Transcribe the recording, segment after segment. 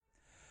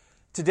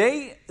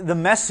Today, the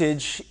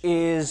message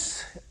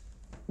is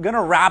going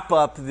to wrap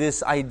up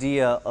this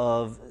idea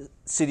of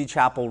City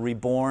Chapel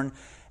Reborn,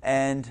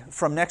 and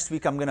from next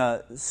week I'm going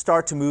to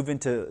start to move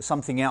into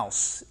something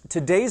else.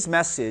 Today's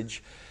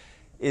message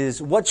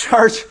is what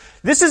charge...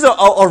 This is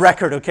a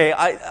record, okay?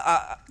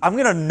 I'm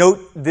going to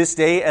note this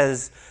day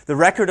as the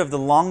record of the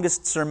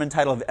longest sermon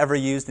title I've ever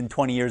used in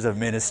 20 years of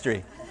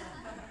ministry.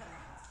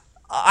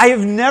 I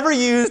have never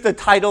used a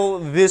title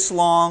this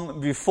long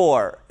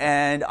before,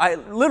 and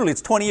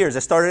it's 20 years. I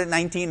started at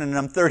 19 and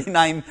I'm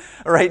 39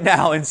 right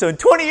now, and so in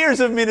 20 years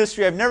of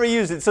ministry, I've never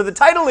used it. So the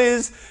title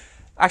is,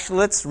 actually,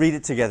 let's read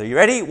it together. You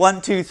ready?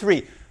 1, 2,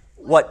 3.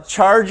 What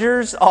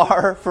chargers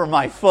are for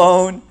my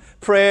phone,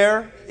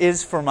 prayer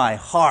is for my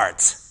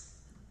heart.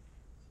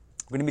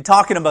 We're going to be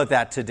talking about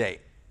that today.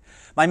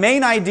 My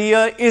main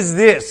idea is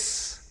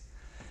this.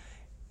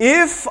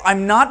 If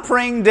I'm not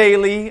praying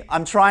daily,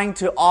 I'm trying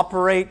to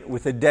operate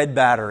with a dead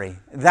battery.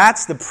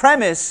 That's the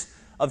premise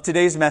of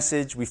today's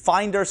message. We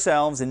find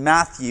ourselves in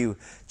Matthew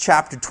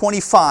chapter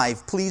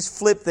 25. Please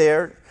flip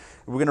there.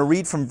 We're going to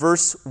read from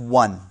verse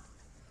 1.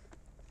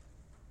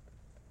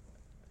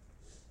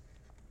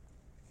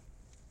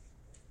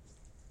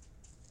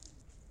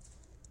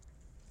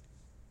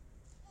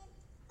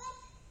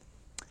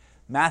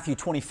 Matthew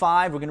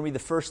 25, we're going to read the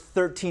first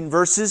 13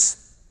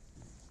 verses.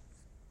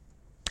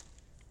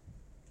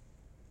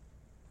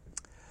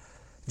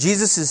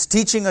 Jesus is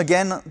teaching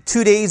again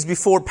 2 days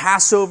before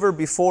Passover,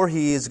 before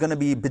he is going to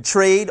be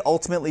betrayed,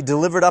 ultimately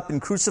delivered up and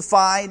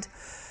crucified.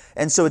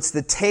 And so it's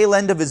the tail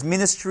end of his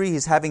ministry.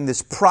 He's having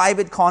this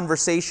private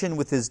conversation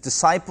with his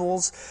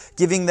disciples,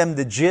 giving them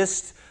the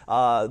gist,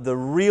 the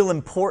real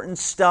important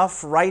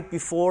stuff right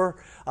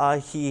before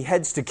he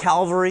heads to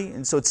Calvary.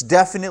 And so it's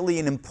definitely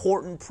an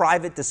important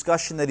private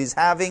discussion that he's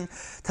having,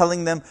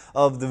 telling them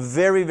of the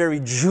very, very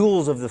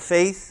jewels of the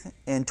faith.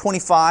 And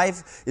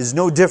 25 is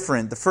no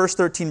different. The first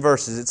 13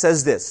 verses, it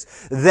says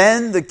this: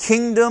 "Then the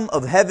kingdom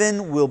of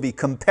heaven will be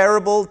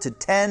comparable to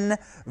 10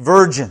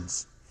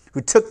 virgins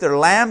who took their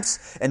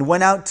lamps and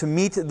went out to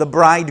meet the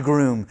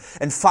bridegroom.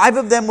 And 5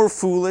 of them were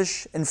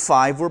foolish and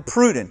 5 were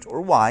prudent,"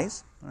 or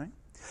wise.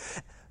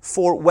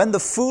 "For when the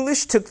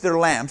foolish took their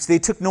lamps, they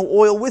took no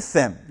oil with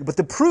them. But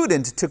the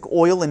prudent took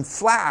oil in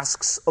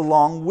flasks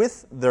along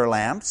with their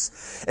lamps.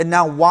 And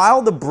now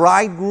while the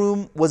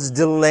bridegroom was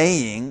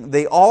delaying,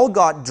 they all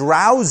got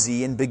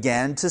drowsy and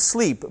began to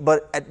sleep.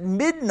 But at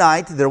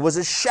midnight there was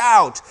a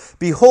shout,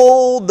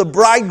 'Behold, the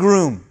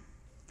bridegroom!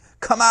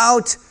 Come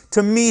out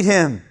to meet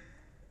him!'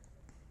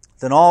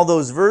 Then all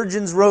those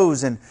virgins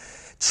rose and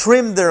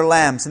trimmed their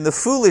lamps. And the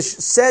foolish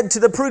said to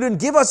the prudent,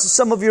 'Give us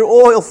some of your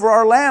oil, for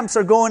our lamps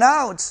are going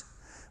out.'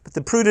 But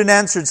the prudent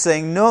answered,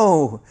 saying,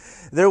 'No,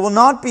 there will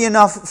not be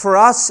enough for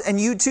us and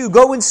you too.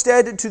 Go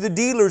instead to the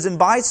dealers and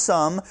buy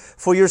some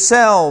for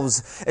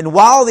yourselves.' And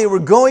while they were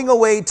going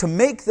away to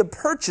make the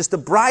purchase, the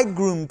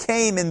bridegroom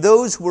came, and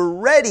those who were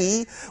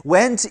ready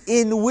went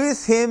in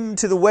with him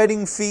to the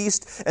wedding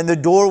feast, and the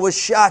door was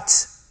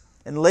shut.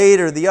 And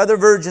later the other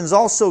virgins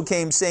also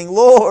came, saying,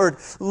 'Lord,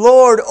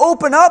 Lord,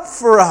 open up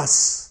for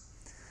us.'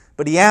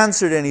 But he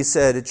answered and he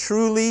said,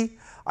 'Truly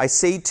I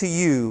say to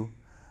you,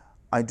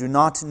 I do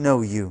not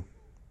know you.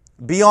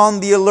 Be on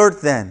the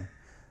alert then,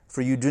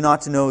 for you do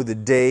not know the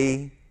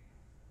day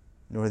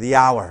nor the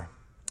hour.'"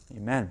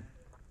 Amen.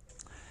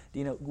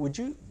 Dina, would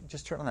you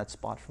just turn on that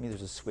spot for me?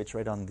 There's a switch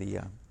right on the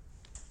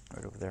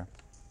right over there.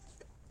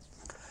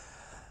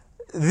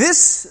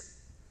 This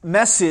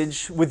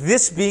message, with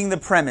this being the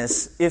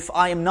premise, if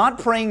I am not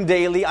praying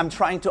daily, I'm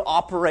trying to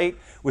operate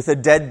with a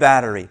dead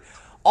battery.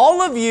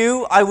 All of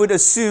you, I would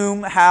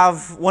assume,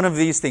 have one of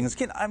these things.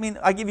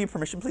 I give you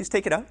permission. Please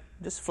take it out.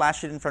 Just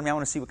flash it in front of me. I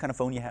want to see what kind of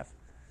phone you have.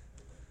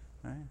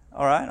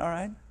 All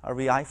right. Are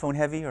we iPhone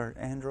heavy or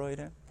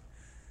Android?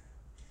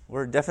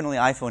 We're definitely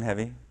iPhone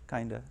heavy,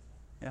 kind of.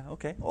 Yeah,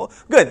 okay. Oh,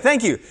 good,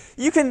 thank you.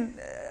 You can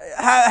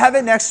have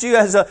it next to you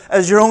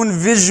as your own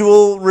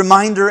visual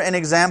reminder and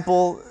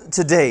example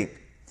today.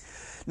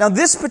 Now,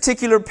 this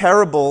particular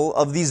parable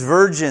of these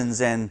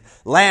virgins and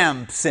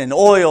lamps and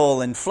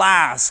oil and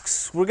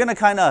flasks, we're going to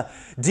kind of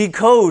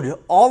decode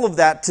all of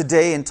that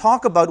today and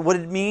talk about what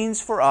it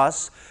means for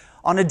us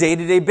on a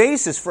day-to-day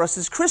basis, for us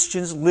as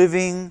Christians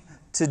living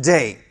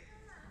today.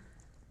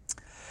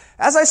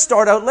 As I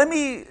start out, let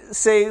me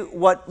say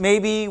what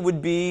maybe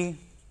would be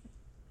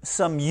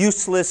some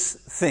useless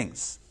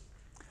things.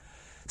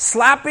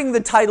 Slapping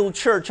the title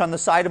church on the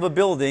side of a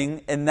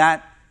building and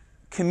that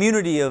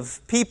community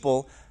of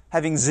people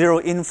having zero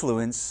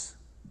influence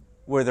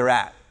where they're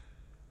at.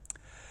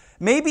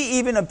 Maybe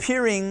even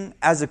appearing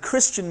as a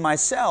Christian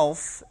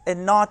myself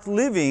and not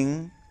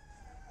living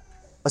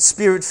a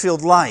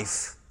Spirit-filled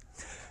life.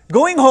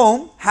 Going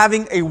home,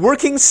 having a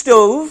working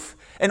stove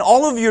and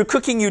all of your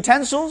cooking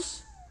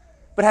utensils,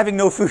 but having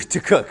no food to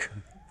cook.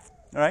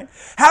 All right?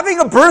 Having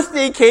a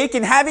birthday cake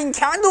and having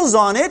candles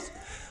on it,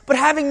 but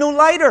having no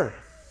lighter.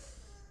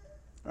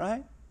 All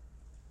right?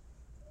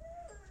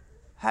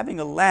 Having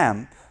a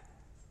lamp,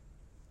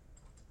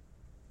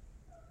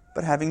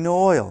 but having no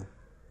oil.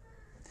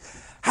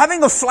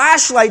 having a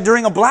flashlight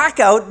during a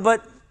blackout,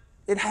 but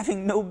it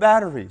having no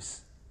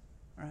batteries,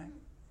 right?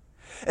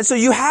 And so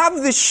you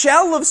have the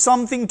shell of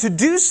something to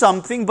do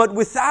something, but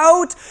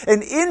without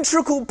an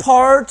integral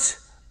part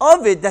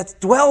of it that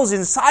dwells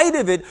inside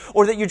of it,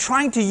 or that you're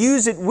trying to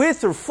use it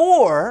with or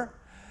for,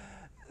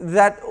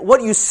 that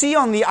what you see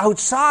on the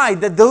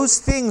outside, that those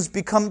things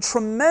become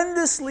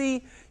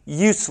tremendously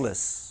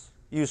useless.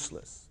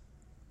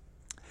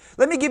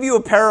 Let me give you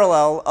a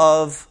parallel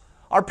of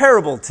our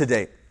parable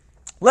today.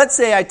 Let's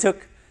say I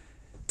took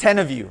 10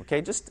 of you,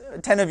 okay? Just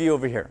 10 of you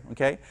over here,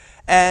 okay?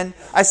 And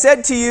I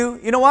said to you,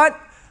 you know what?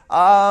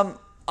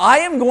 I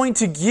am going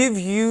to give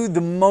you the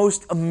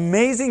most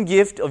amazing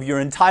gift of your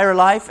entire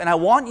life, and I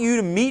want you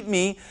to meet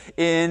me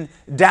in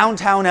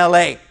downtown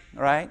LA,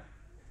 right?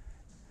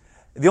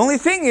 The only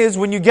thing is,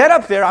 when you get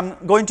up there, I'm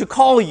going to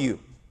call you,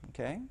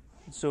 okay?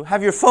 So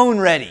have your phone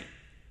ready.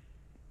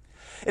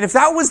 And if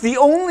that was the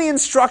only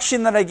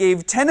instruction that I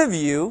gave 10 of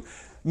you,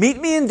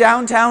 meet me in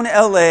downtown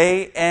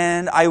LA,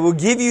 and I will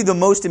give you the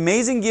most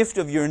amazing gift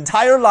of your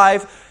entire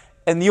life,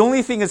 and the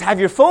only thing is have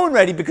your phone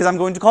ready because I'm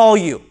going to call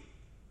you.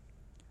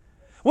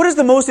 What is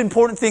the most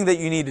important thing that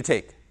you need to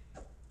take?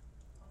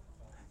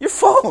 Your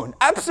phone,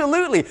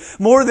 absolutely.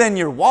 More than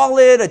your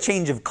wallet, a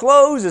change of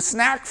clothes, a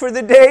snack for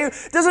the day.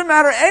 Doesn't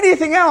matter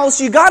anything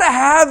else. You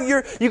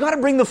gotta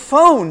bring the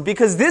phone,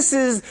 because this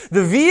is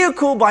the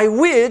vehicle by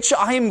which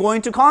I am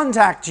going to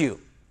contact you.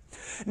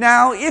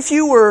 Now, if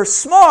you were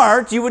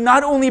smart, you would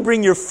not only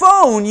bring your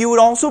phone, you would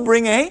also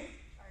bring a...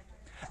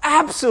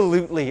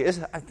 Absolutely.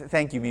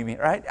 Thank you, Mimi,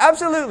 right?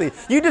 Absolutely.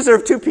 You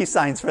deserve 2 peace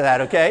signs for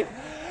that, okay?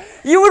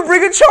 You would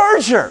bring a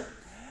charger.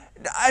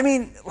 I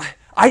mean,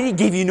 I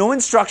gave you no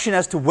instruction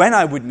as to when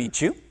I would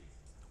meet you,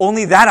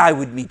 only that I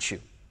would meet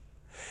you.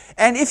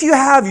 And if you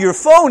have your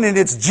phone and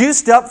it's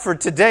juiced up for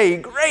today,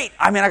 great.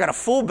 I mean, I got a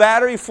full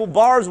battery, full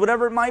bars,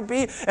 whatever it might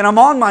be, and I'm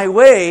on my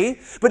way.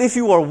 But if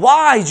you are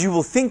wise, you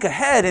will think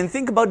ahead and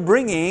think about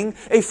bringing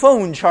a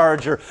phone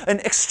charger, an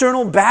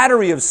external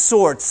battery of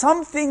sorts,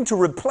 something to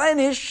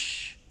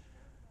replenish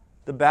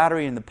the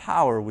battery and the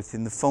power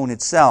within the phone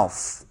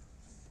itself.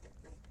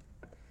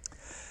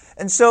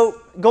 And so,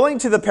 going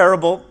to the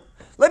parable,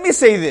 let me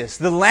say this.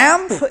 The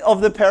lamp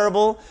of the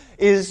parable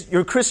is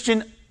your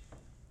Christian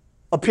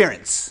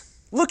appearance.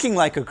 Looking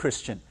like a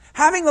Christian.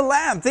 Having a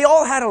lamp. They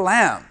all had a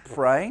lamp,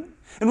 right? And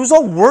it was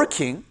all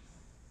working.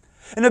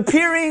 And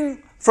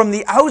appearing from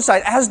the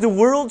outside, as the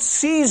world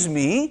sees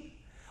me,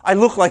 I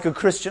look like a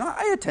Christian.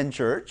 I attend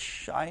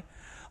church.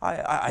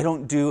 I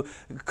don't do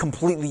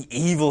completely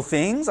evil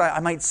things. I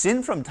might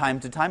sin from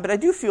time to time, but I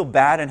do feel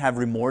bad and have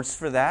remorse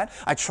for that.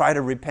 I try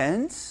to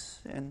repent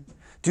and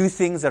do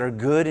things that are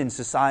good in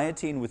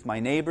society and with my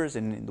neighbors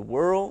and in the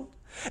world.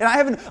 And I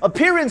have an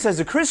appearance as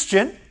a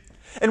Christian.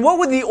 And what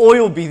would the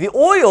oil be? The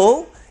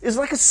oil is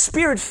like a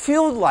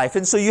spirit-filled life.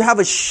 And so you have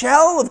a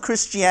shell of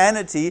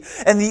Christianity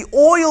and the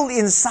oil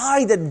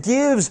inside that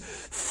gives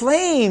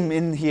flame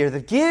in here,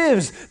 that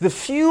gives the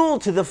fuel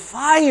to the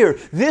fire.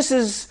 This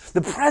is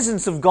the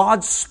presence of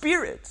God's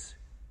Spirit.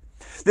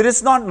 That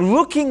it's not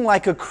looking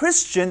like a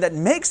Christian that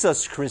makes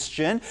us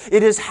Christian.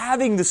 It is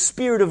having the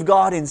Spirit of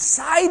God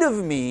inside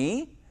of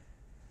me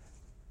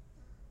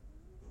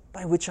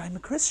by which I'm a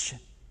Christian.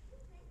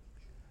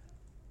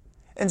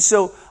 And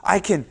so I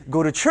can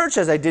go to church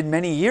as I did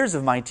many years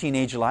of my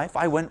teenage life.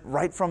 I went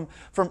right from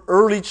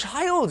early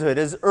childhood,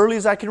 as early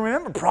as I can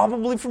remember,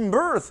 probably from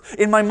birth.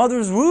 In my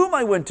mother's womb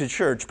I went to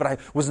church, but I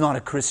was not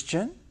a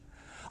Christian.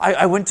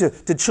 I went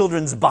to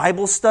children's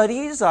Bible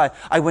studies.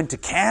 I went to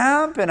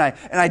camp, and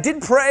I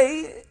did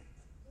pray.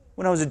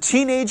 When I was a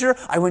teenager,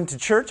 I went to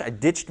church. I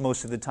ditched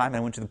most of the time. I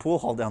went to the pool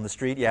hall down the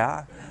street,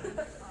 yeah.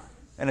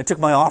 And I took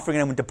my offering,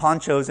 and I went to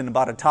Poncho's and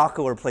bought a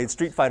taco or played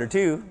Street Fighter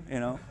 2, you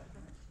know.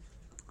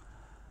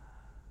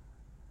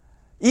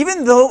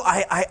 Even though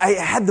I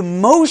had the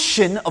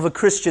motion of a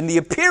Christian, the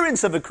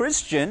appearance of a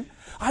Christian,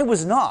 I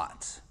was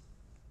not.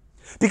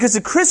 Because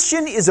a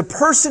Christian is a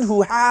person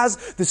who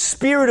has the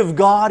Spirit of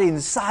God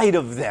inside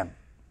of them.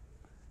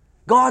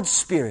 God's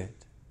Spirit.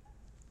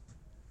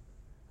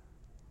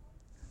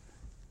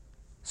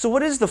 So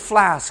what is the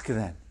flask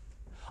then?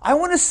 I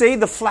want to say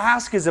the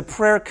flask is a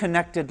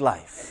prayer-connected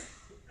life.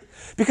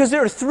 Because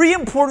there are 3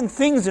 important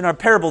things in our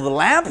parable: the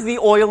lamp, the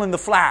oil, and the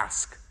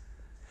flask.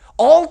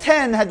 All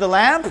 10 had the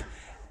lamp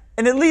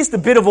and at least a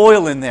bit of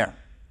oil in there.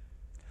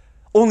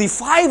 Only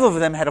 5 of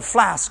them had a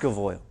flask of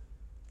oil.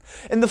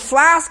 And the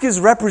flask is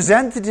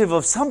representative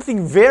of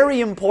something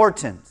very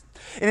important.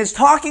 And it's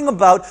talking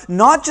about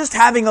not just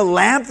having a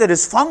lamp that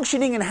is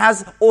functioning and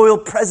has oil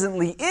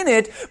presently in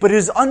it, but it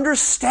is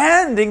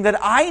understanding that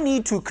I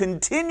need to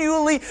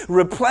continually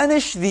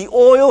replenish the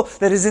oil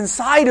that is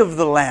inside of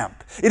the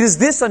lamp. It is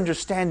this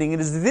understanding, it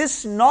is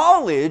this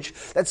knowledge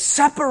that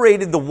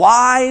separated the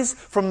wise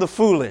from the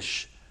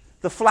foolish.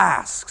 The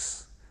flasks.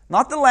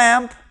 Not the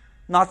lamp,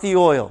 not the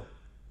oil.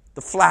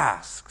 The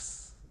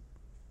flasks.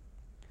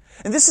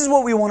 And this is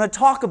what we want to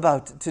talk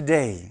about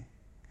today.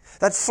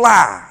 That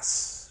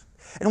flask.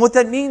 and what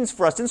that means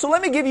for us. And so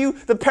let me give you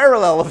the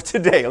parallel of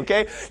today,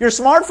 okay? Your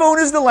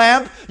smartphone is the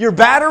lamp, your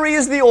battery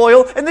is the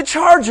oil, and the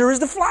charger is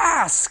the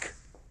flask.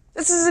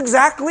 This is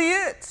exactly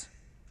it.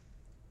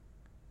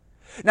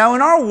 Now,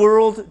 in our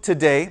world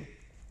today,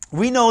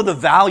 we know the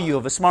value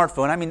of a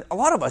smartphone. I mean, a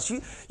lot of us,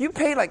 you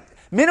pay like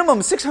minimum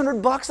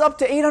 $600 up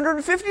to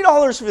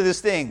 $850 for this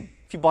thing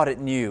if you bought it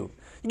new.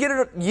 You get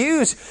it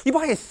used. You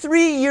buy a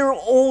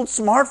 3-year-old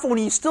smartphone and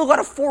you still got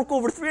to fork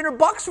over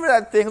 $300 for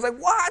that thing. It's like,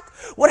 what?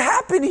 What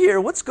happened here?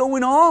 What's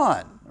going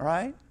on?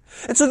 Right?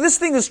 And so this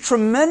thing is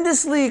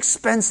tremendously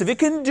expensive. It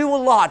can do a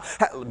lot.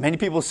 Many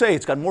people say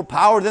it's got more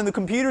power than the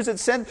computers that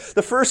sent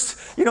the first,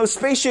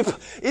 spaceship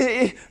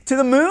to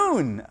the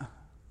moon.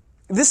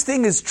 This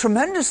thing is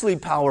tremendously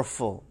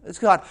powerful. It's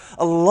got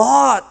a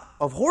lot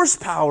of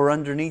horsepower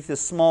underneath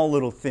this small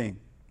little thing.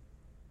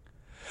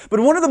 But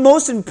one of the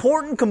most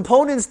important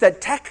components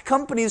that tech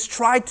companies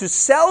try to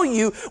sell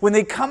you when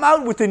they come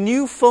out with a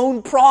new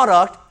phone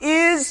product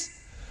is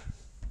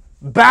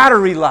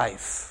battery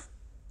life.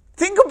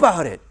 Think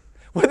about it.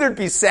 Whether it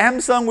be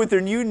Samsung with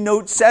their new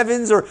Note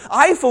 7s or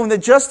iPhone that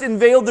just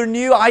unveiled their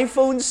new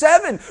iPhone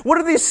 7. What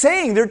are they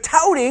saying? They're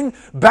touting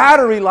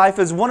battery life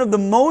as one of the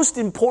most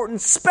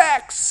important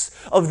specs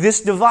of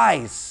this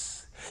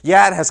device.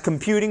 Yeah, it has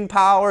computing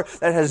power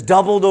that has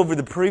doubled over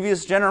the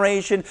previous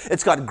generation.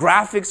 It's got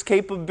graphics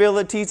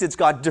capabilities. It's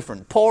got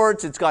different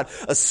ports. It's got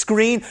a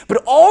screen.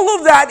 But all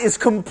of that is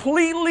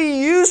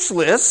completely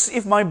useless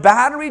if my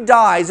battery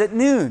dies at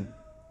noon.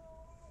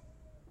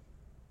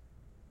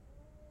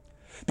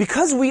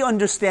 Because we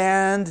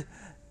understand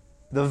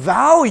the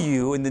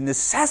value and the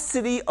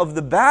necessity of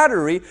the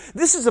battery,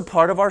 this is a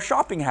part of our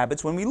shopping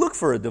habits when we look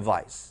for a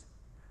device.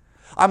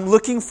 I'm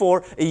looking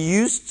for a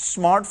used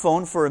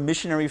smartphone for a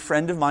missionary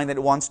friend of mine that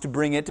wants to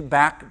bring it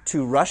back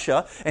to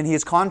Russia, and he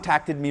has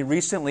contacted me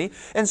recently.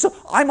 And so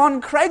I'm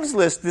on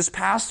Craigslist this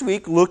past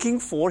week looking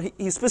for,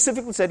 he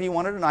specifically said he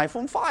wanted an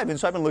iPhone 5, and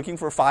so I've been looking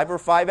for 5 or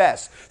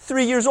 5S.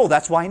 3 years old,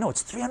 that's why I know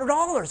it's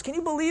 $300. Can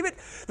you believe it?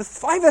 The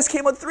 5S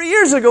came out 3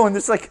 years ago, and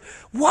it's like,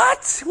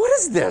 what? What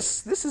is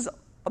this? This is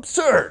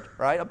absurd,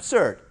 right?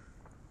 Absurd.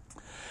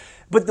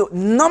 But the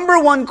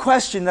number one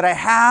question that I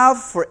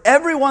have for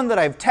everyone that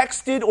I've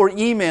texted or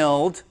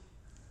emailed,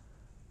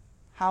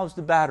 how's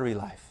the battery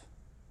life?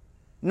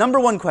 Number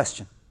one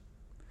question.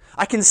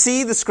 I can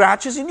see the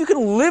scratches, and you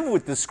can live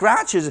with the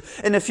scratches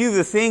and a few of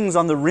the things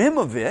on the rim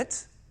of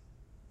it.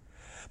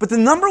 But the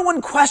number one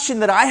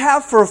question that I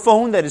have for a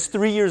phone that is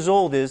 3 years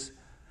old is,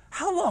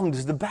 how long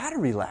does the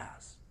battery last?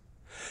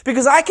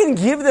 Because I can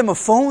give them a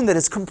phone that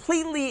is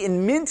completely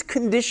in mint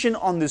condition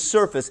on the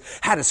surface,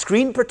 had a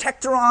screen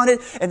protector on it,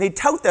 and they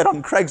tout that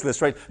on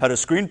Craigslist, right? Had a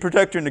screen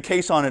protector and a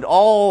case on it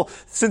all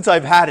since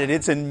I've had it.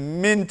 It's in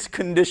mint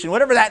condition,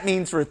 whatever that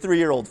means for a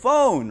 3-year-old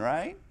phone,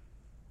 right?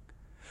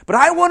 But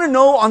I want to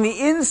know on the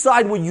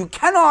inside what you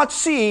cannot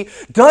see,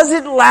 does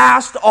it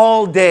last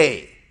all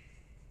day?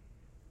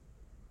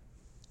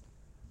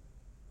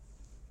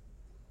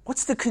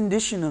 What's the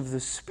condition of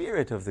the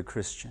spirit of the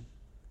Christian?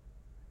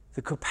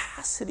 The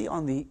capacity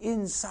on the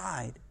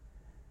inside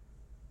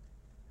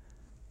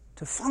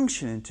to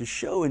function and to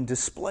show and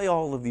display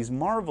all of these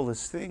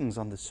marvelous things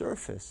on the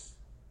surface.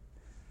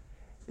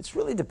 It's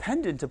really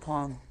dependent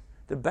upon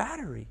the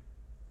battery.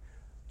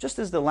 Just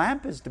as the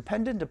lamp is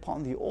dependent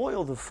upon the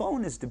oil, the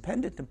phone is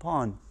dependent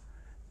upon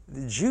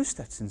the juice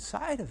that's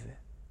inside of it.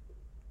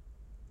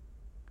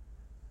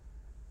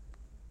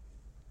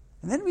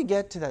 And then we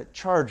get to that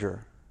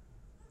charger.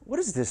 What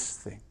is this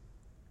thing?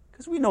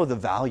 Because we know the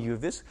value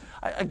of this.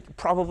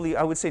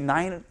 I would say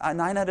 9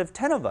 out of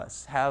 10 of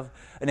us have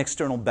an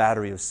external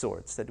battery of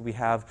sorts, that we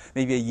have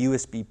maybe a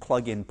USB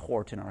plug-in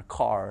port in our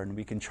car and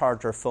we can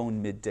charge our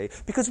phone midday,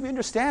 because we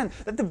understand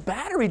that the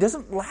battery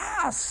doesn't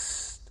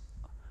last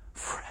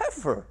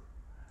forever.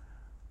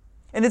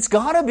 And it's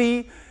got to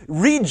be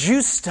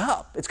rejuiced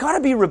up. It's got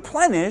to be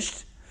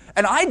replenished.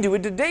 And I do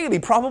it daily.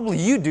 Probably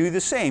you do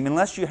the same,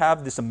 unless you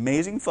have this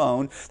amazing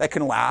phone that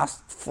can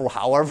last for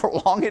however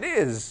long it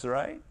is,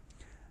 right?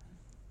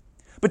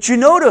 But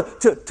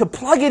to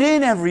plug it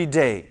in every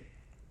day.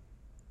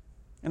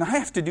 And I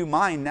have to do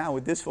mine now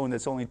with this phone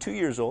that's only 2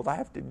 years old. I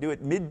have to do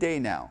it midday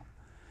now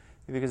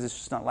because it's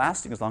just not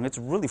lasting as long. It's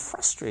really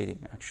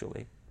frustrating,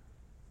 actually.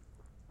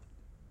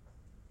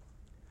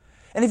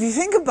 And if you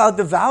think about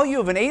the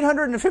value of an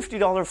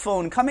 $850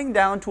 phone coming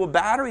down to a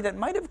battery that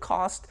might have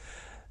cost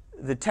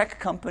the tech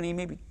company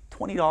maybe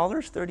 $20,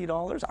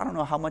 $30, I don't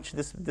know how much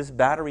this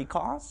battery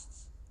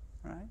costs,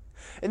 right?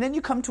 And then you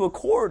come to a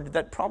cord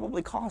that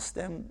probably costs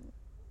them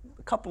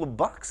a couple of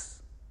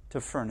bucks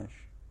to furnish.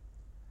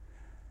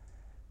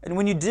 And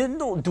when you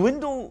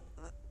dwindle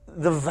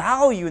the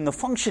value and the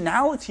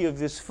functionality of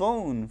this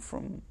phone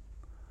from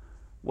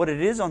what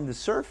it is on the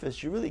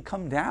surface, you really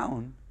come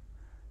down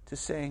to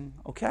saying,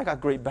 okay, I got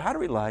great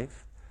battery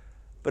life,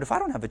 but if I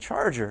don't have a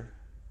charger,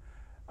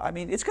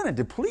 it's going to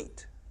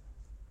deplete.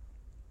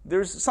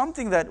 There's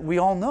something that we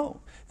all know,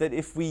 that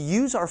if we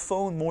use our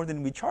phone more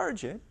than we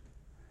charge it,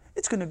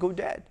 it's going to go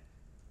dead.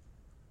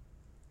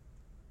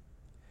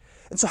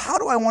 And so how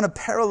do I want to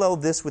parallel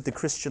this with the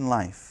Christian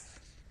life?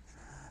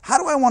 How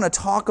do I want to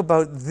talk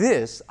about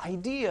this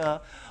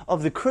idea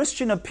of the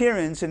Christian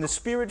appearance and the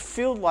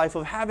Spirit-filled life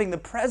of having the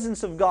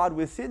presence of God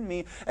within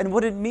me and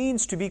what it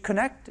means to be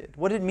connected,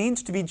 what it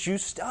means to be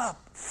juiced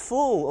up,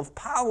 full of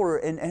power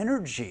and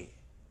energy,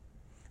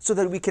 so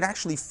that we can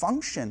actually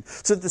function,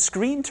 so that the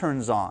screen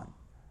turns on,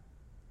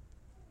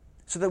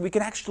 so that we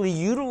can actually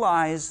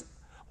utilize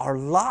our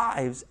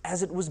lives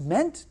as it was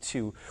meant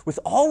to, with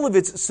all of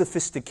its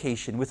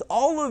sophistication, with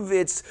all of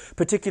its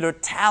particular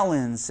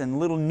talents and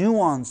little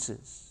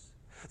nuances.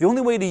 The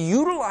only way to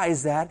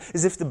utilize that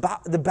is if the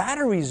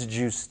battery's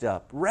juiced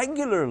up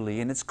regularly,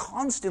 and it's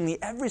constantly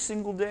every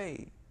single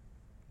day.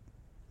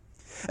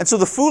 And so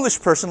the foolish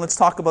person, let's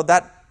talk about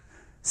that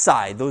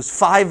side, those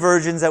 5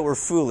 virgins that were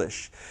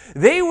foolish.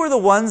 They were the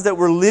ones that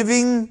were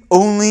living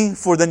only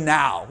for the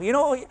now. You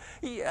know,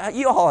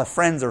 you all have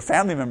friends or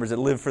family members that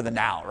live for the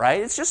now, right?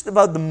 It's just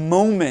about the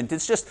moment.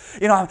 It's just,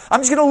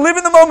 I'm just going to live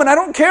in the moment. I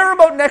don't care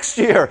about next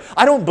year.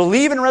 I don't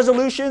believe in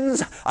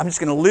resolutions. I'm just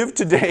going to live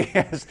today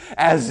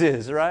as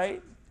is,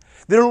 right?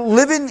 They're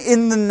living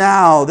in the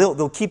now.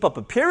 They'll keep up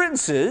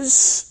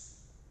appearances,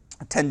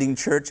 attending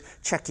church,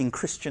 checking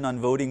Christian on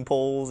voting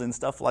polls and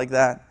stuff like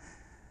that.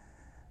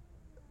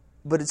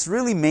 But it's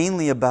really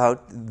mainly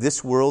about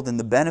this world and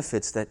the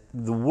benefits that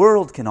the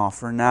world can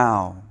offer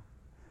now.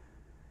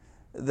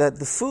 That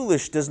the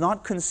foolish does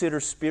not consider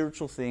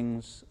spiritual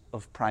things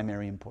of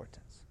primary importance.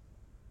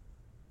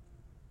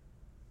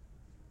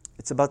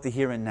 It's about the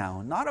here and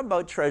now, not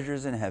about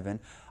treasures in heaven.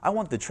 I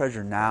want the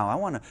treasure now. I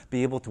want to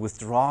be able to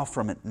withdraw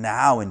from it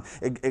now and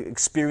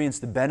experience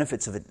the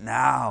benefits of it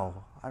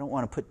now. I don't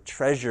want to put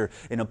treasure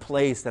in a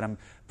place that I'm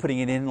putting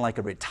it in like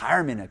a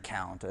retirement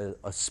account,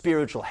 a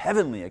spiritual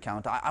heavenly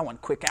account. I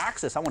want quick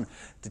access. I want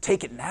to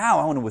take it now.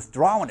 I want to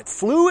withdraw. I want it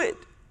fluid.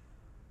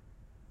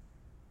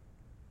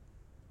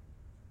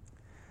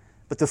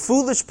 But the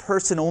foolish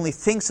person only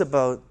thinks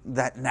about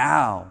that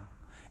now.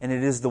 And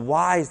it is the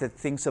wise that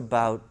thinks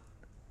about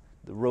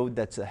the road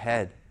that's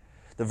ahead.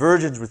 The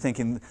virgins were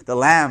thinking the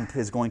lamp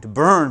is going to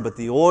burn, but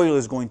the oil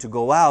is going to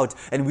go out,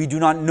 and we do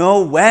not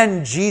know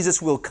when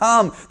Jesus will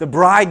come, the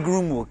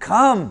bridegroom will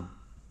come.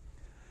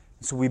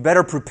 So we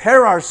better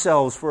prepare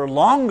ourselves for a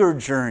longer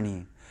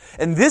journey.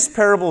 And this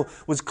parable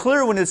was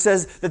clear when it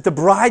says that the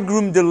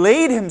bridegroom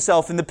delayed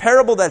himself. In the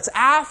parable that's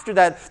after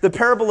that, the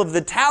parable of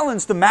the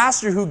talents, the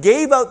master who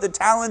gave out the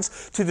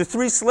talents to the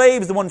 3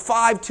 slaves, the one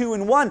 5, 2,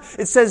 and 1,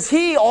 it says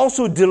he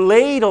also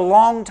delayed a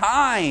long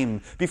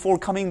time before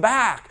coming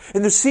back.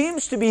 And there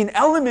seems to be an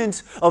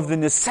element of the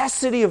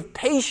necessity of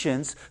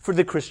patience for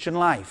the Christian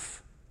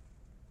life.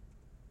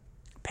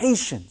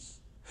 Patience.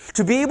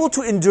 To be able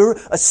to endure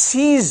a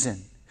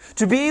season.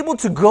 To be able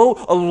to go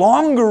a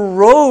longer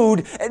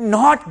road and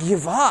not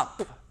give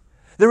up.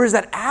 There is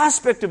that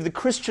aspect of the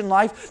Christian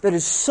life that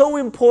is so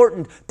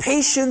important.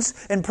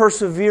 Patience and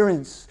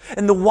perseverance.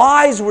 And the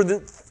wise were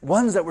the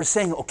ones that were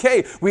saying,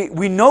 okay,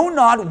 we know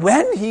not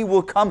when He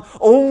will come,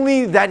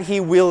 only that He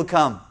will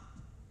come.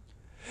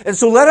 And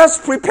so let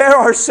us prepare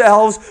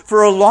ourselves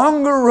for a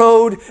longer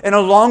road and a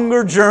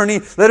longer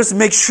journey. Let us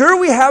make sure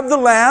we have the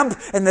lamp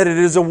and that it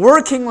is a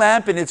working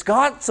lamp and it's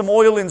got some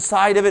oil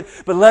inside of it.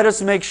 But let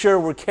us make sure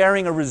we're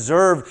carrying a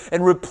reserve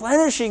and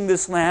replenishing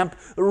this lamp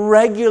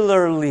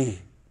regularly.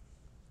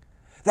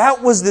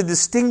 That was the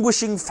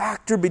distinguishing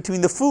factor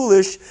between the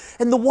foolish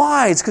and the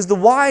wise. Because the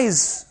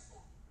wise,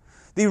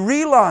 they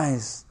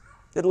realize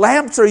that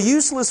lamps are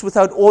useless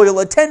without oil.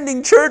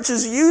 Attending church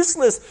is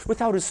useless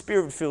without a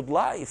Spirit-filled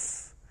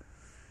life.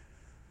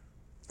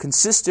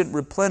 Consistent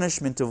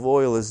replenishment of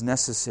oil is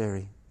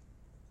necessary.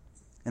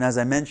 And as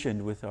I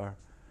mentioned with our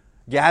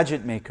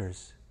gadget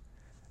makers,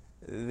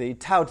 they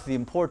tout the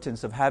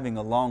importance of having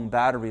a long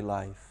battery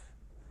life,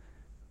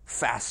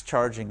 fast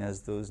charging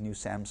as those new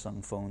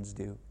Samsung phones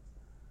do.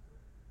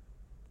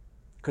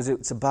 Because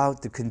it's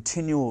about the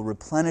continual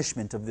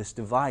replenishment of this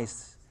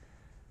device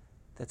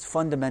that's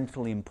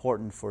fundamentally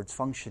important for its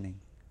functioning.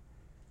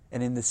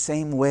 And in the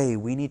same way,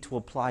 we need to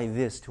apply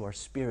this to our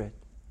spirit.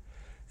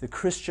 The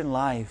Christian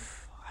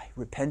life, I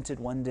repented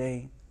one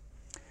day.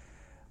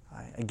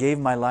 I gave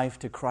my life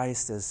to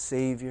Christ as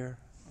Savior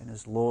and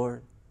as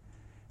Lord.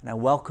 And I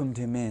welcomed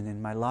Him in,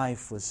 and my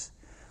life was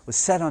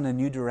set on a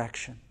new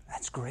direction.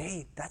 That's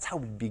great. That's how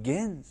it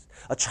begins.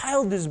 A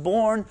child is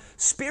born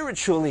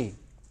spiritually.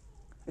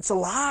 It's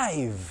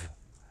alive.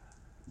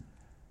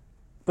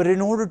 But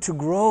in order to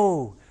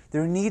grow,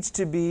 there needs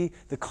to be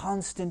the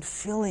constant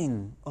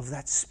filling of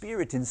that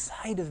Spirit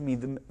inside of me,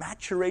 the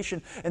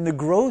maturation and the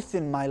growth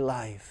in my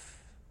life.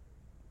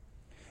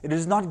 It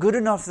is not good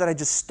enough that I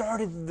just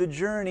started the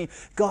journey.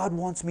 God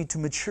wants me to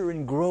mature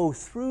and grow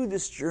through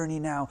this journey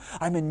now.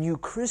 I'm a new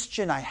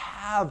Christian. I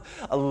have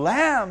a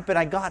lamp and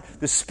I got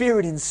the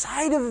Spirit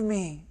inside of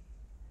me.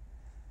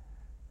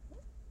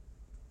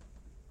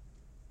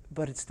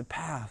 But it's the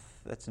path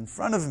that's in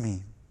front of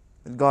me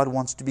that God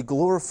wants to be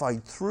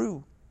glorified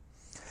through.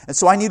 And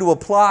so I need to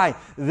apply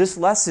this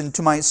lesson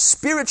to my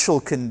spiritual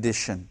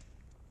condition.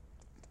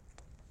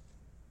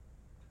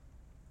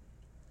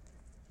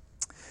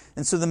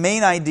 And so the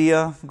main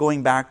idea,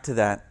 going back to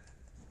that,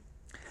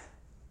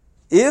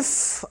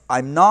 if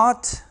I'm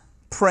not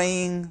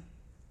praying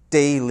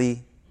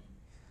daily,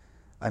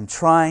 I'm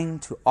trying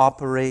to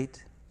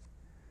operate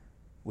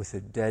with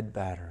a dead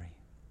battery.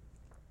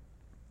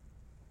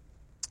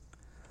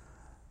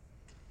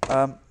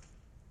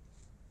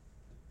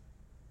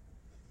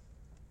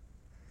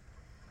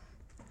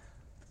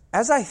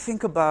 As I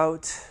think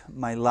about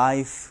my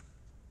life,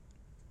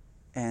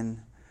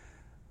 and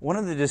one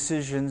of the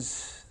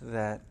decisions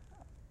that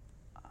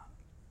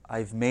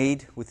I've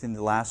made within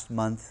the last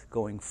month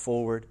going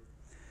forward,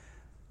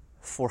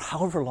 for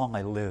however long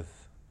I live,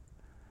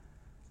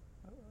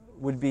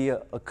 would be a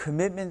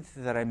commitment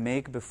that I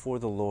make before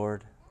the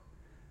Lord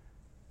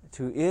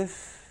to,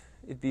 if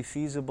it be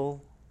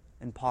feasible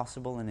and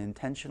possible and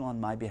intentional on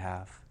my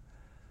behalf,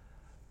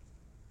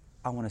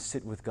 I want to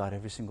sit with God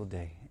every single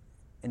day.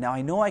 And now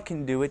I know I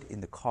can do it in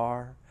the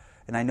car,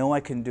 and I know I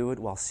can do it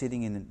while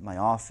sitting in my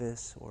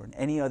office or in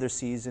any other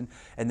season.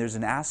 And there's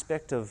an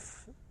aspect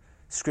of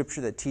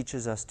Scripture that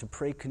teaches us to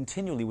pray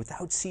continually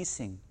without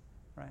ceasing,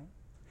 right?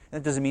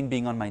 That doesn't mean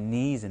being on my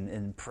knees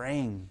and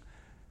praying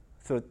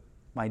throughout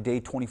my day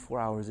 24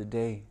 hours a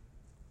day.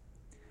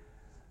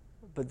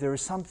 But there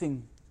is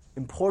something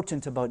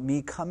important about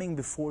me coming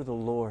before the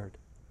Lord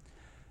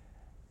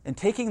and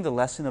taking the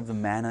lesson of the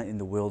manna in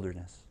the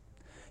wilderness.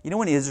 You know,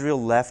 when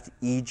Israel left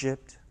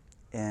Egypt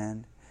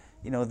and,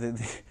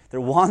 they're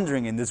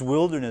wandering in this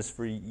wilderness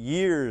for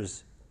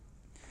years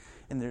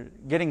and they're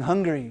getting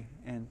hungry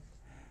and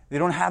they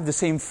don't have the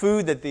same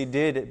food that they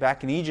did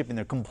back in Egypt, and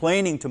they're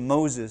complaining to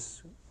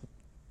Moses,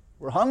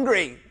 "We're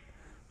hungry.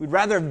 We'd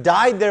rather have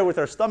died there with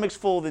our stomachs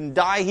full than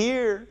die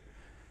here,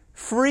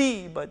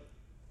 free but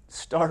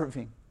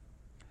starving."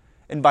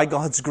 And by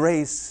God's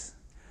grace,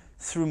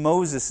 through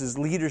Moses'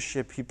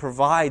 leadership, He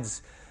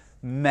provides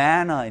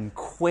manna and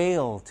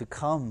quail to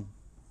come,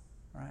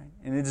 right?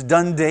 And it's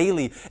done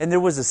daily. And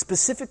there was a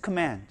specific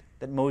command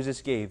that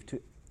Moses gave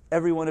to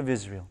every one of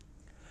Israel.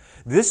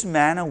 This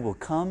manna will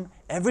come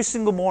every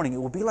single morning. It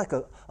will be like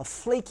a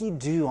flaky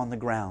dew on the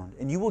ground,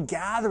 and you will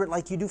gather it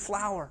like you do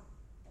flour.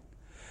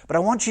 But I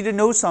want you to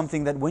know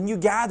something, that when you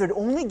gather it,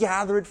 only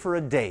gather it for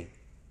a day.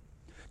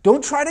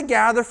 Don't try to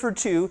gather for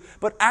 2,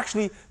 but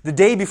actually the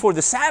day before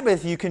the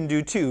Sabbath you can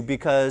do 2,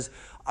 because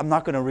I'm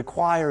not going to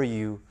require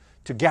you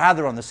to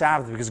gather on the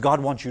Sabbath because God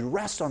wants you to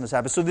rest on the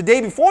Sabbath. So the day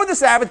before the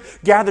Sabbath,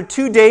 gather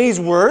 2 days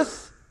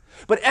worth,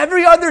 but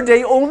every other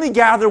day only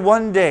gather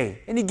 1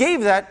 day. And He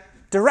gave that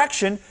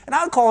direction, and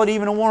I'll call it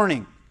even a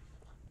warning.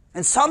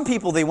 And some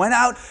people, they went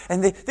out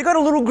and they got a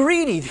little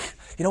greedy.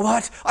 You know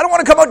what? I don't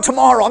want to come out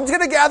tomorrow. I'm just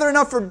going to gather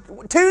enough for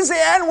Tuesday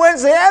and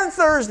Wednesday and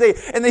Thursday.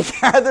 And they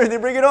gather, they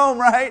bring it home,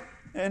 right?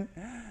 And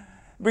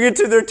bring it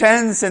to their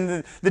tents,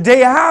 and the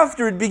day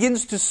after it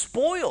begins to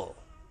spoil.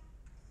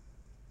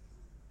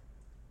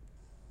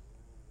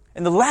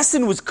 And the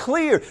lesson was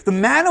clear. The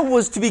manna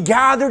was to be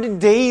gathered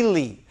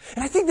daily.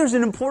 And I think there's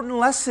an important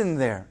lesson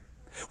there.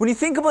 When you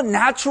think about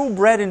natural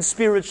bread and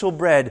spiritual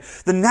bread,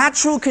 the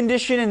natural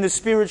condition and the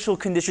spiritual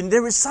condition,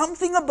 there is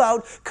something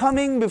about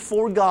coming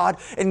before God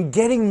and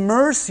getting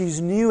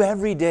mercies new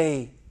every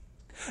day.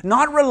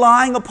 Not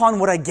relying upon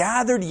what I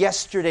gathered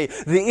yesterday,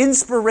 the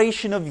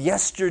inspiration of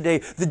yesterday,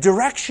 the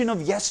direction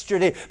of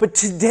yesterday, but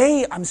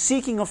today I'm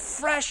seeking a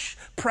fresh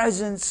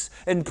presence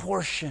and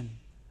portion.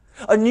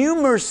 A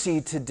new mercy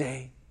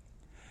today.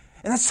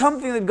 And that's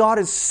something that God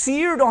has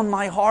seared on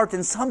my heart,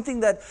 and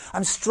something that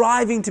I'm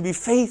striving to be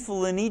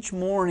faithful in each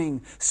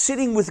morning,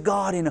 sitting with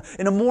God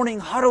in a morning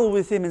huddle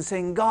with Him and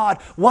saying,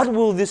 "God, what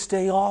will this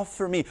day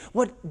offer me?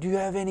 What do you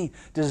have any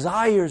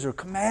desires or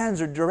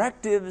commands or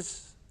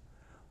directives?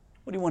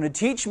 What do you want to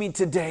teach me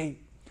today?"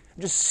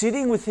 Just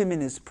sitting with Him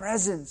in His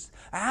presence,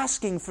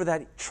 asking for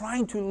that,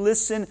 trying to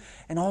listen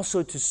and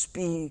also to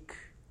speak.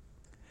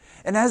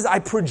 And as I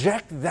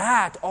project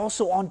that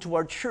also onto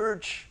our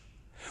church,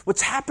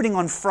 what's happening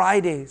on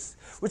Fridays,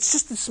 it's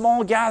just a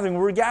small gathering.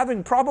 We're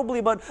gathering probably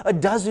about a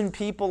dozen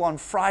people on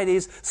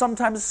Fridays,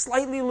 sometimes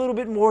slightly a little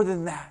bit more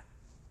than that.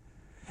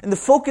 And the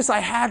focus I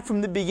had from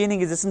the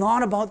beginning is it's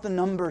not about the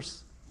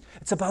numbers.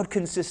 It's about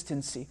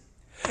consistency.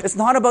 It's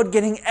not about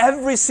getting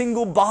every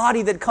single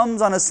body that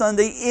comes on a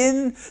Sunday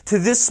into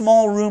this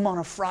small room on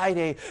a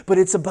Friday, but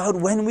it's about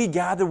when we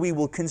gather, we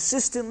will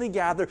consistently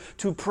gather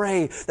to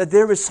pray, that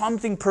there is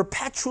something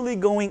perpetually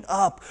going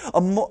up,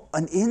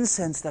 an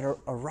incense that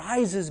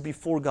arises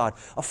before God,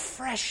 a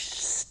fresh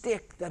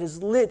stick that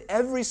is lit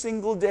every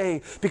single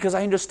day, because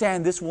I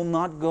understand this will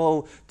not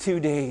go 2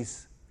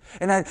 days.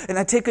 And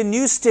I take a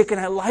new stick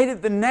and I light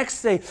it the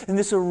next day, and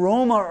this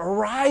aroma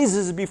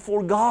arises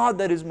before God.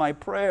 That is my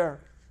prayer.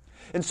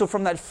 And so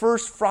from that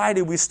first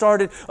Friday, we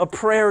started a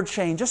prayer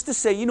chain just to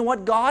say, you know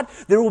what, God,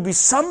 there will be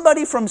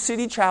somebody from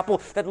City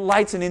Chapel that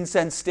lights an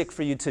incense stick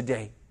for you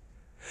today.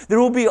 There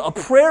will be a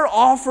prayer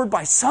offered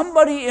by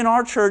somebody in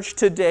our church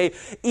today,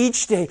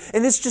 each day.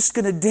 And it's just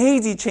going to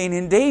daisy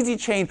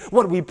chain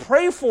what we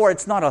pray for.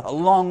 It's not a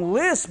long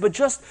list, but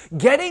just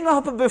getting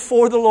up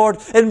before the Lord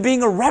and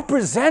being a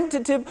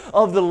representative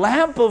of the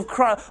lamp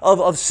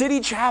of City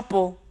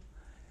Chapel.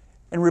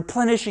 and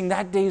replenishing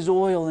that day's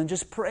oil and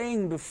just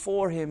praying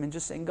before Him and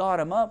just saying, God,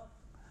 I'm up.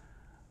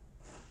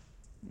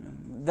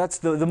 That's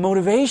the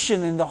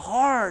motivation and the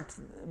heart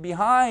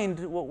behind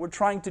what we're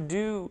trying to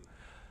do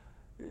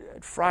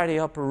at Friday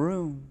Upper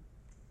Room.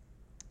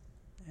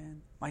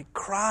 And my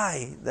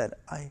cry that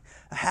I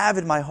have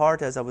in my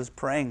heart as I was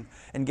praying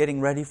and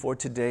getting ready for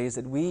today is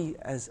that we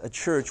as a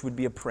church would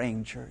be a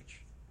praying church.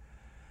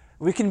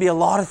 We can be a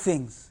lot of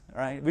things,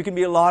 right? We can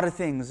be a lot of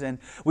things, and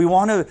we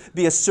want to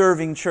be a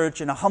serving church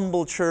and a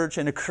humble church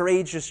and a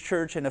courageous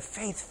church and a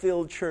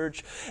faith-filled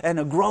church and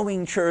a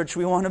growing church.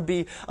 We want to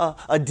be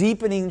a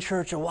deepening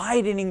church, a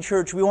widening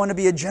church. We want to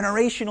be a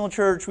generational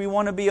church. We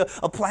want to be a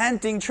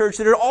planting church.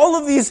 There are all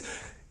of these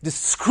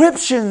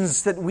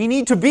descriptions that we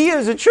need to be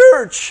as a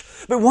church.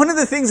 But one of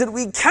the things that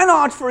we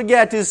cannot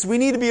forget is we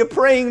need to be a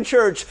praying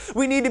church.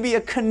 We need to be a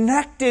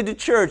connected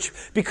church.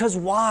 Because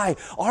why?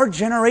 Our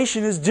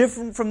generation is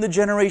different from the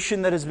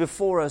generation that is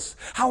before us.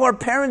 How our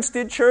parents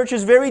did church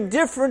is very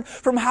different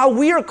from how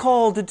we are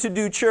called to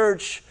do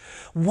church.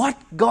 What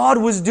God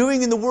was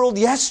doing in the world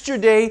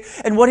yesterday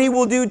and what He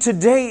will do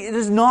today, it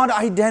is not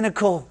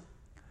identical.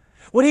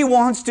 What He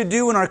wants to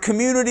do in our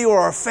community or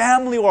our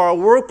family or our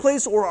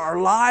workplace or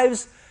our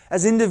lives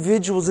as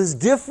individuals is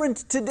different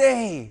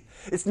today.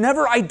 It's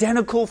never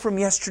identical from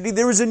yesterday.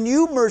 There is a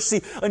new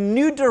mercy, a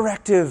new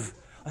directive,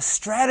 a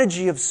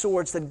strategy of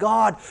sorts that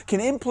God can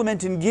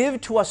implement and give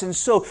to us. And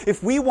so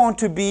if we want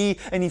to be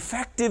an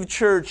effective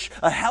church,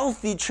 a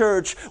healthy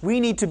church, we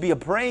need to be a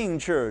praying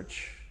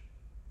church.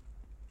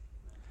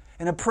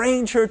 And a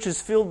praying church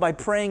is filled by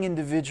praying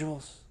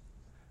individuals.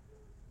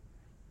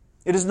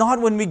 It is not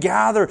when we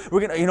gather,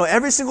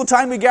 every single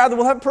time we gather,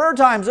 we'll have prayer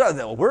times.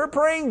 We're a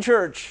praying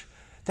church.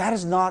 That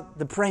is not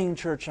the praying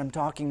church I'm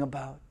talking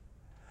about.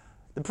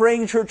 The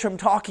praying church I'm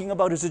talking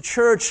about is a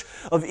church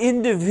of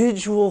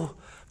individual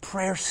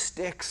prayer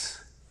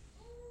sticks,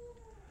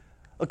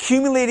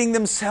 accumulating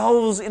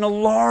themselves in a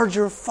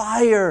larger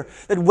fire.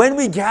 That when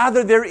we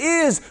gather, there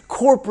is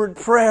corporate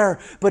prayer,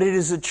 but it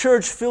is a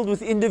church filled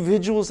with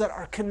individuals that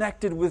are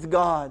connected with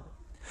God.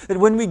 That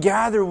when we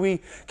gather,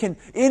 we can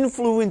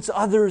influence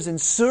others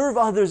and serve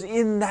others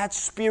in that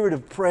spirit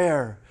of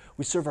prayer.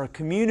 We serve our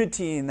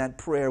community in that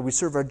prayer. We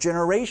serve our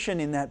generation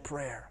in that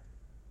prayer.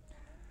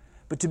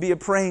 But to be a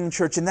praying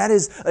church, and that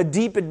is a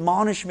deep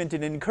admonishment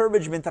and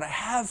encouragement that I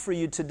have for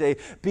you today.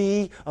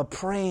 Be a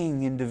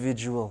praying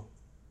individual.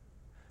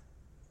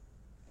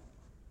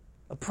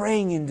 A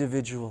praying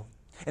individual.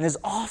 And as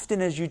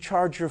often as you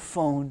charge your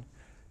phone,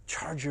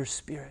 charge your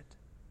spirit.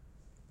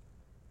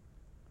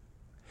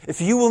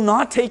 If you will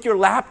not take your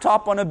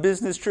laptop on a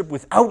business trip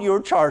without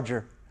your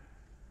charger,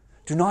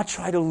 do not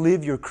try to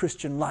live your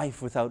Christian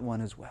life without one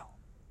as well.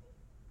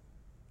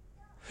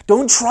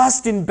 Don't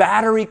trust in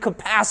battery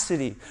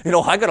capacity.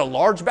 I got a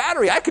large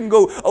battery. I can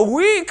go a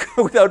week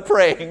without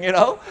praying,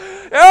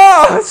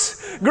 Yeah,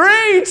 it's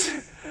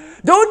great.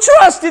 Don't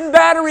trust in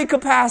battery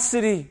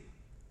capacity.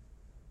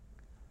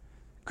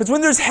 Because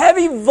when there's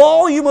heavy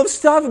volume of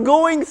stuff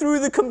going through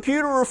the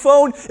computer or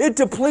phone, it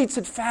depletes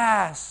it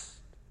fast.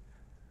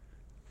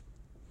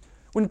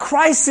 When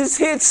crisis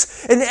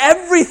hits and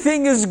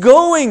everything is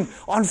going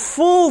on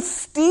full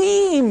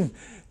steam,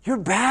 your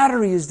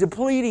battery is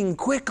depleting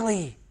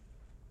quickly.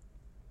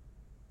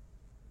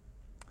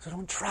 So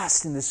don't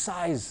trust in the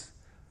size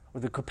or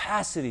the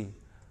capacity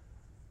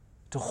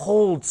to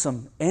hold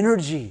some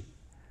energy.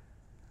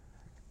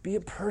 Be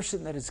a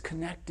person that is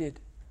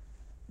connected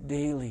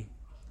daily.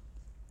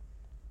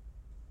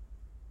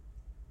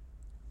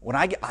 When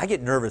I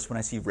get nervous when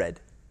I see red,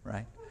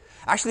 right?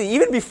 Actually,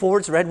 even before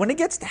it's red, when it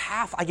gets to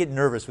half, I get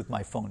nervous with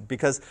my phone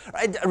because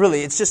I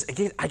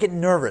get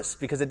nervous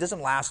because it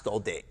doesn't last all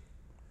day.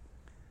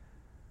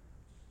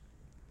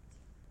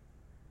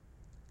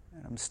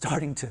 And I'm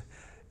starting to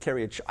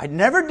carry I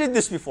never did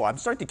this before. I'm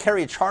starting to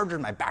carry a charger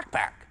in my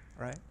backpack,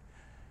 right?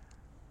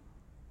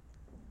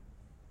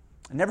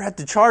 I never had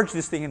to charge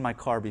this thing in my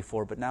car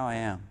before, but now I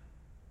am.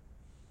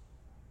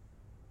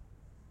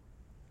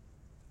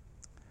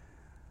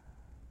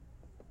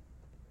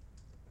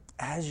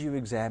 As you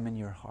examine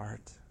your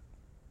heart,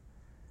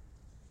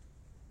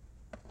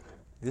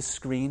 this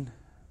screen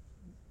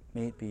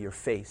may it be your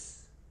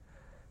face,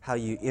 how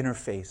you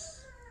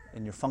interface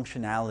and your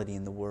functionality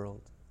in the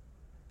world.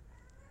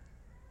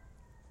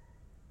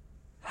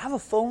 Have a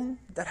phone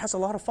that has a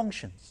lot of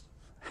functions.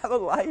 Have a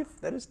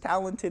life that is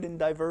talented and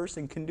diverse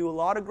and can do a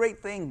lot of great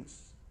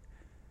things.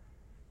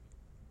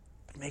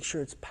 But make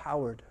sure it's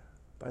powered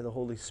by the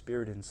Holy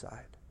Spirit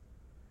inside.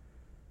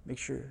 Make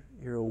sure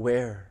you're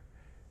aware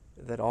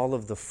that all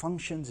of the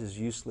functions is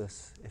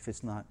useless if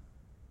it's not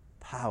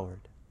powered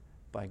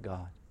by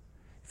God.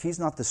 If He's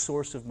not the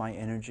source of my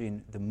energy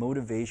and the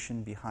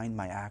motivation behind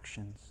my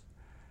actions,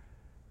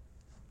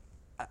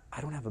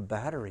 I don't have a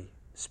battery,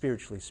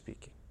 spiritually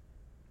speaking.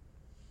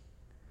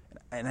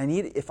 And I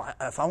need, if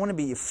I want to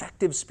be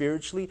effective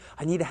spiritually,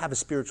 I need to have a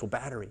spiritual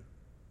battery.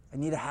 I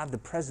need to have the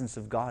presence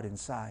of God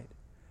inside.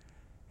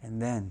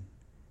 And then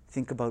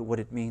think about what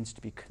it means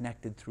to be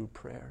connected through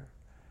prayer.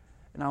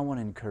 And I want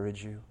to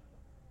encourage you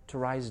to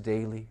rise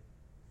daily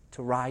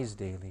to rise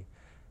daily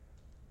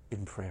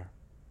in prayer.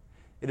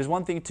 It is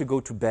one thing to go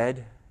to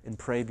bed and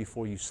pray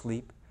before you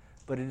sleep,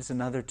 but it is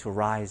another to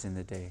rise in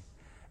the day.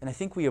 And I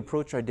think we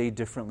approach our day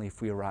differently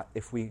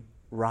if we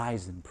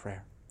rise in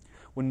prayer.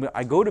 When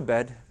I go to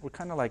bed, we're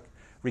kind of like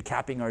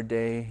recapping our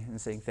day and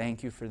saying,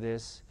 thank you for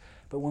this.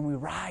 But when we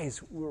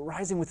rise, we're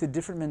rising with a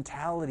different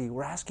mentality.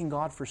 We're asking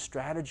God for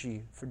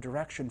strategy, for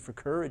direction, for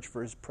courage,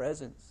 for His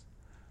presence.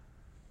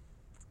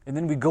 And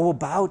then we go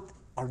about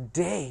our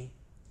day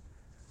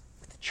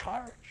with a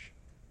charge.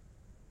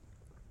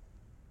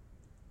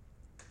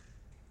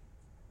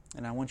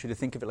 And I want you to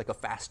think of it like a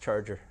fast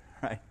charger,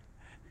 right?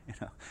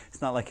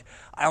 It's not like,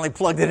 I only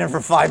plugged it in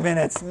for 5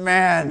 minutes.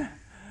 Man,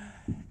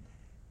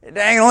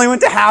 dang, it only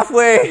went to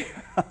halfway.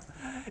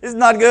 It's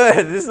not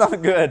good. It's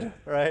not good,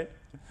 right?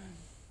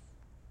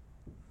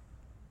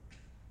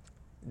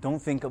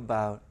 Don't think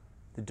about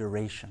the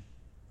duration.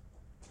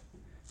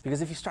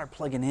 Because if you start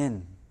plugging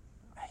in,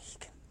 you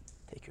can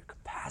take your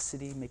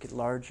capacity, make it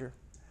larger.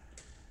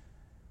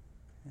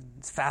 And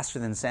it's faster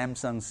than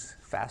Samsung's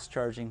fast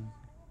charging.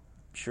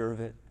 I'm sure of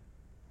it.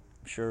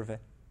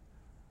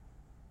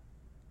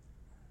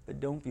 But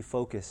don't be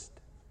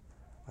focused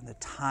on the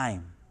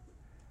time,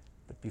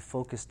 but be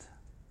focused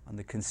on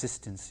the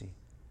consistency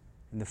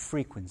and the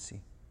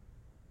frequency.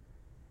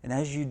 And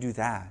as you do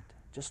that,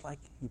 just like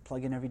you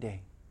plug in every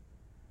day,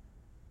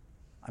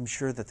 I'm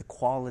sure that the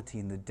quality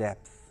and the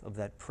depth of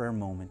that prayer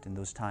moment in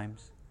those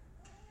times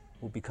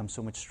will become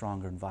so much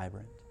stronger and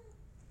vibrant.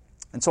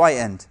 And so I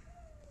end.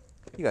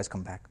 You guys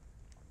come back.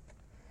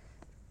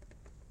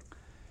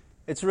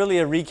 It's really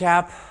a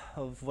recap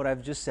of what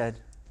I've just said.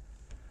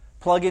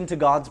 Plug into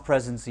God's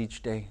presence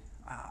each day.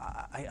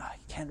 I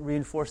can't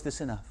reinforce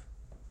this enough.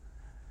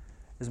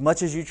 As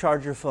much as you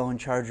charge your phone,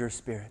 charge your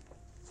spirit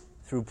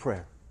through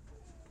prayer.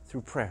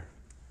 Through prayer.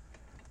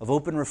 Of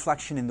open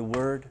reflection in the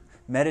Word,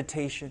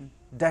 meditation,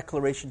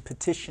 declaration,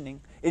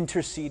 petitioning,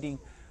 interceding,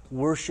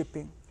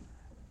 worshiping.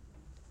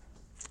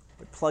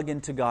 But plug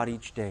into God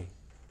each day.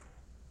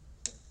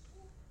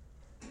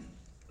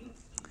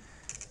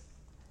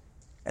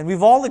 And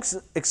we've all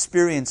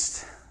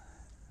experienced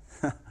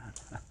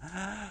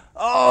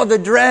the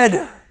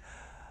dread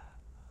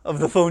of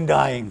the phone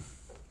dying.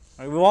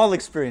 Right? We've all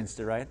experienced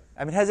it, right?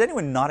 I mean, has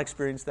anyone not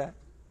experienced that?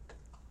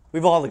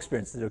 We've all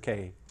experienced it,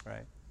 okay,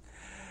 right?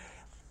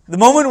 The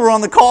moment we're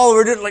on the call,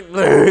 we're just like,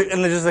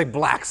 and it just like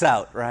blacks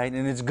out, right?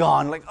 And it's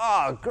gone. Like,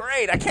 oh,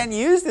 great, I can't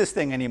use this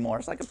thing anymore.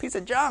 It's like a piece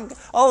of junk.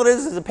 All it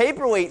is a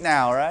paperweight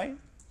now, right?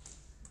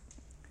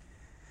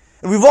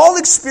 And we've all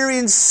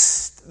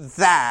experienced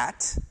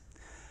that.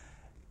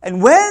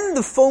 And when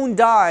the phone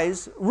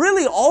dies,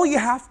 really all you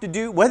have to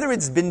do, whether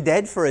it's been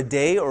dead for a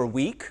day or a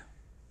week,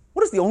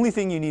 what is the only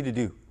thing you need to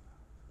do?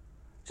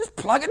 Just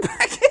plug it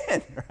back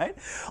in, right?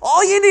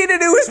 All you need to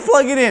do is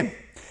plug it in.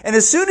 And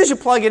as soon as you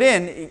plug it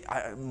in,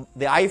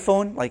 the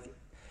iPhone, like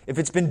if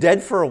it's been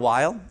dead for a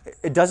while,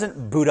 it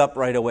doesn't boot up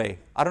right away.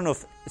 I don't know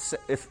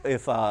if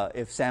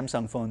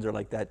Samsung phones are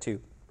like that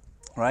too,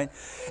 right?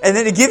 And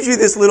then it gives you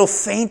this little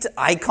faint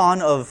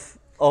icon of,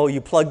 oh,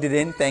 you plugged it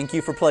in. Thank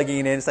you for plugging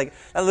it in. It's like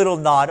a little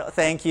nod.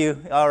 Thank you.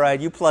 All right,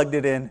 you plugged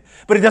it in.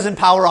 But it doesn't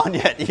power on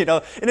yet, And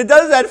it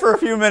does that for a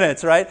few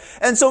minutes, right?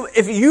 And so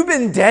if you've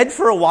been dead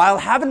for a while,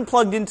 haven't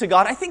plugged into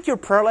God, I think your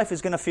prayer life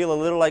is going to feel a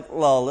little like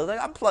lull.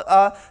 Like,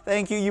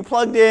 thank you. You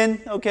plugged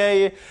in,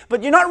 okay.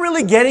 But you're not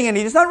really getting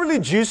any. It's not really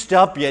juiced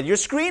up yet. Your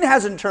screen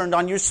hasn't turned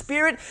on. Your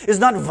spirit is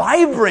not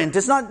vibrant.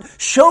 It's not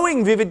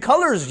showing vivid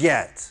colors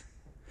yet.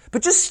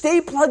 But just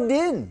stay plugged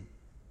in.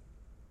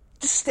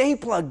 Just stay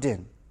plugged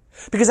in.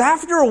 Because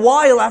after a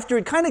while, after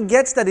it kind of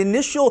gets that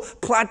initial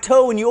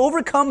plateau and you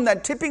overcome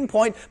that tipping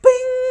point,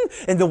 bing,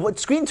 and the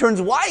screen turns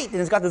white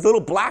and it's got this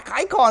little black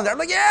icon there. I'm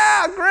like,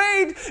 yeah,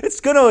 great. It's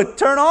going to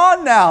turn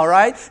on now,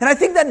 right? And I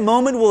think that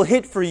moment will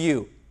hit for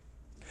you.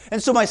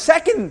 And so my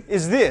second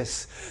is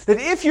this, that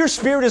if your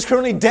spirit is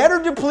currently dead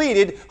or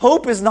depleted,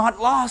 hope is not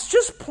lost.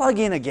 Just plug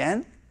in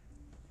again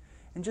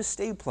and just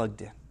stay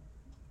plugged in.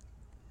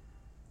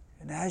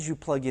 And as you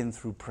plug in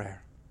through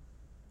prayer,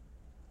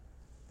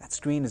 that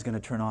screen is going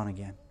to turn on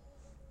again.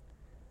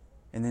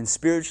 And then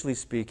spiritually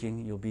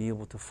speaking, you'll be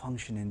able to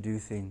function and do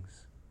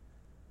things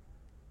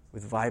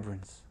with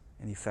vibrance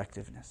and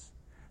effectiveness.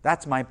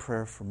 That's my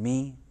prayer for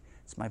me.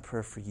 It's my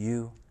prayer for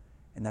you.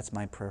 And that's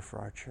my prayer for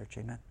our church.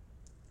 Amen.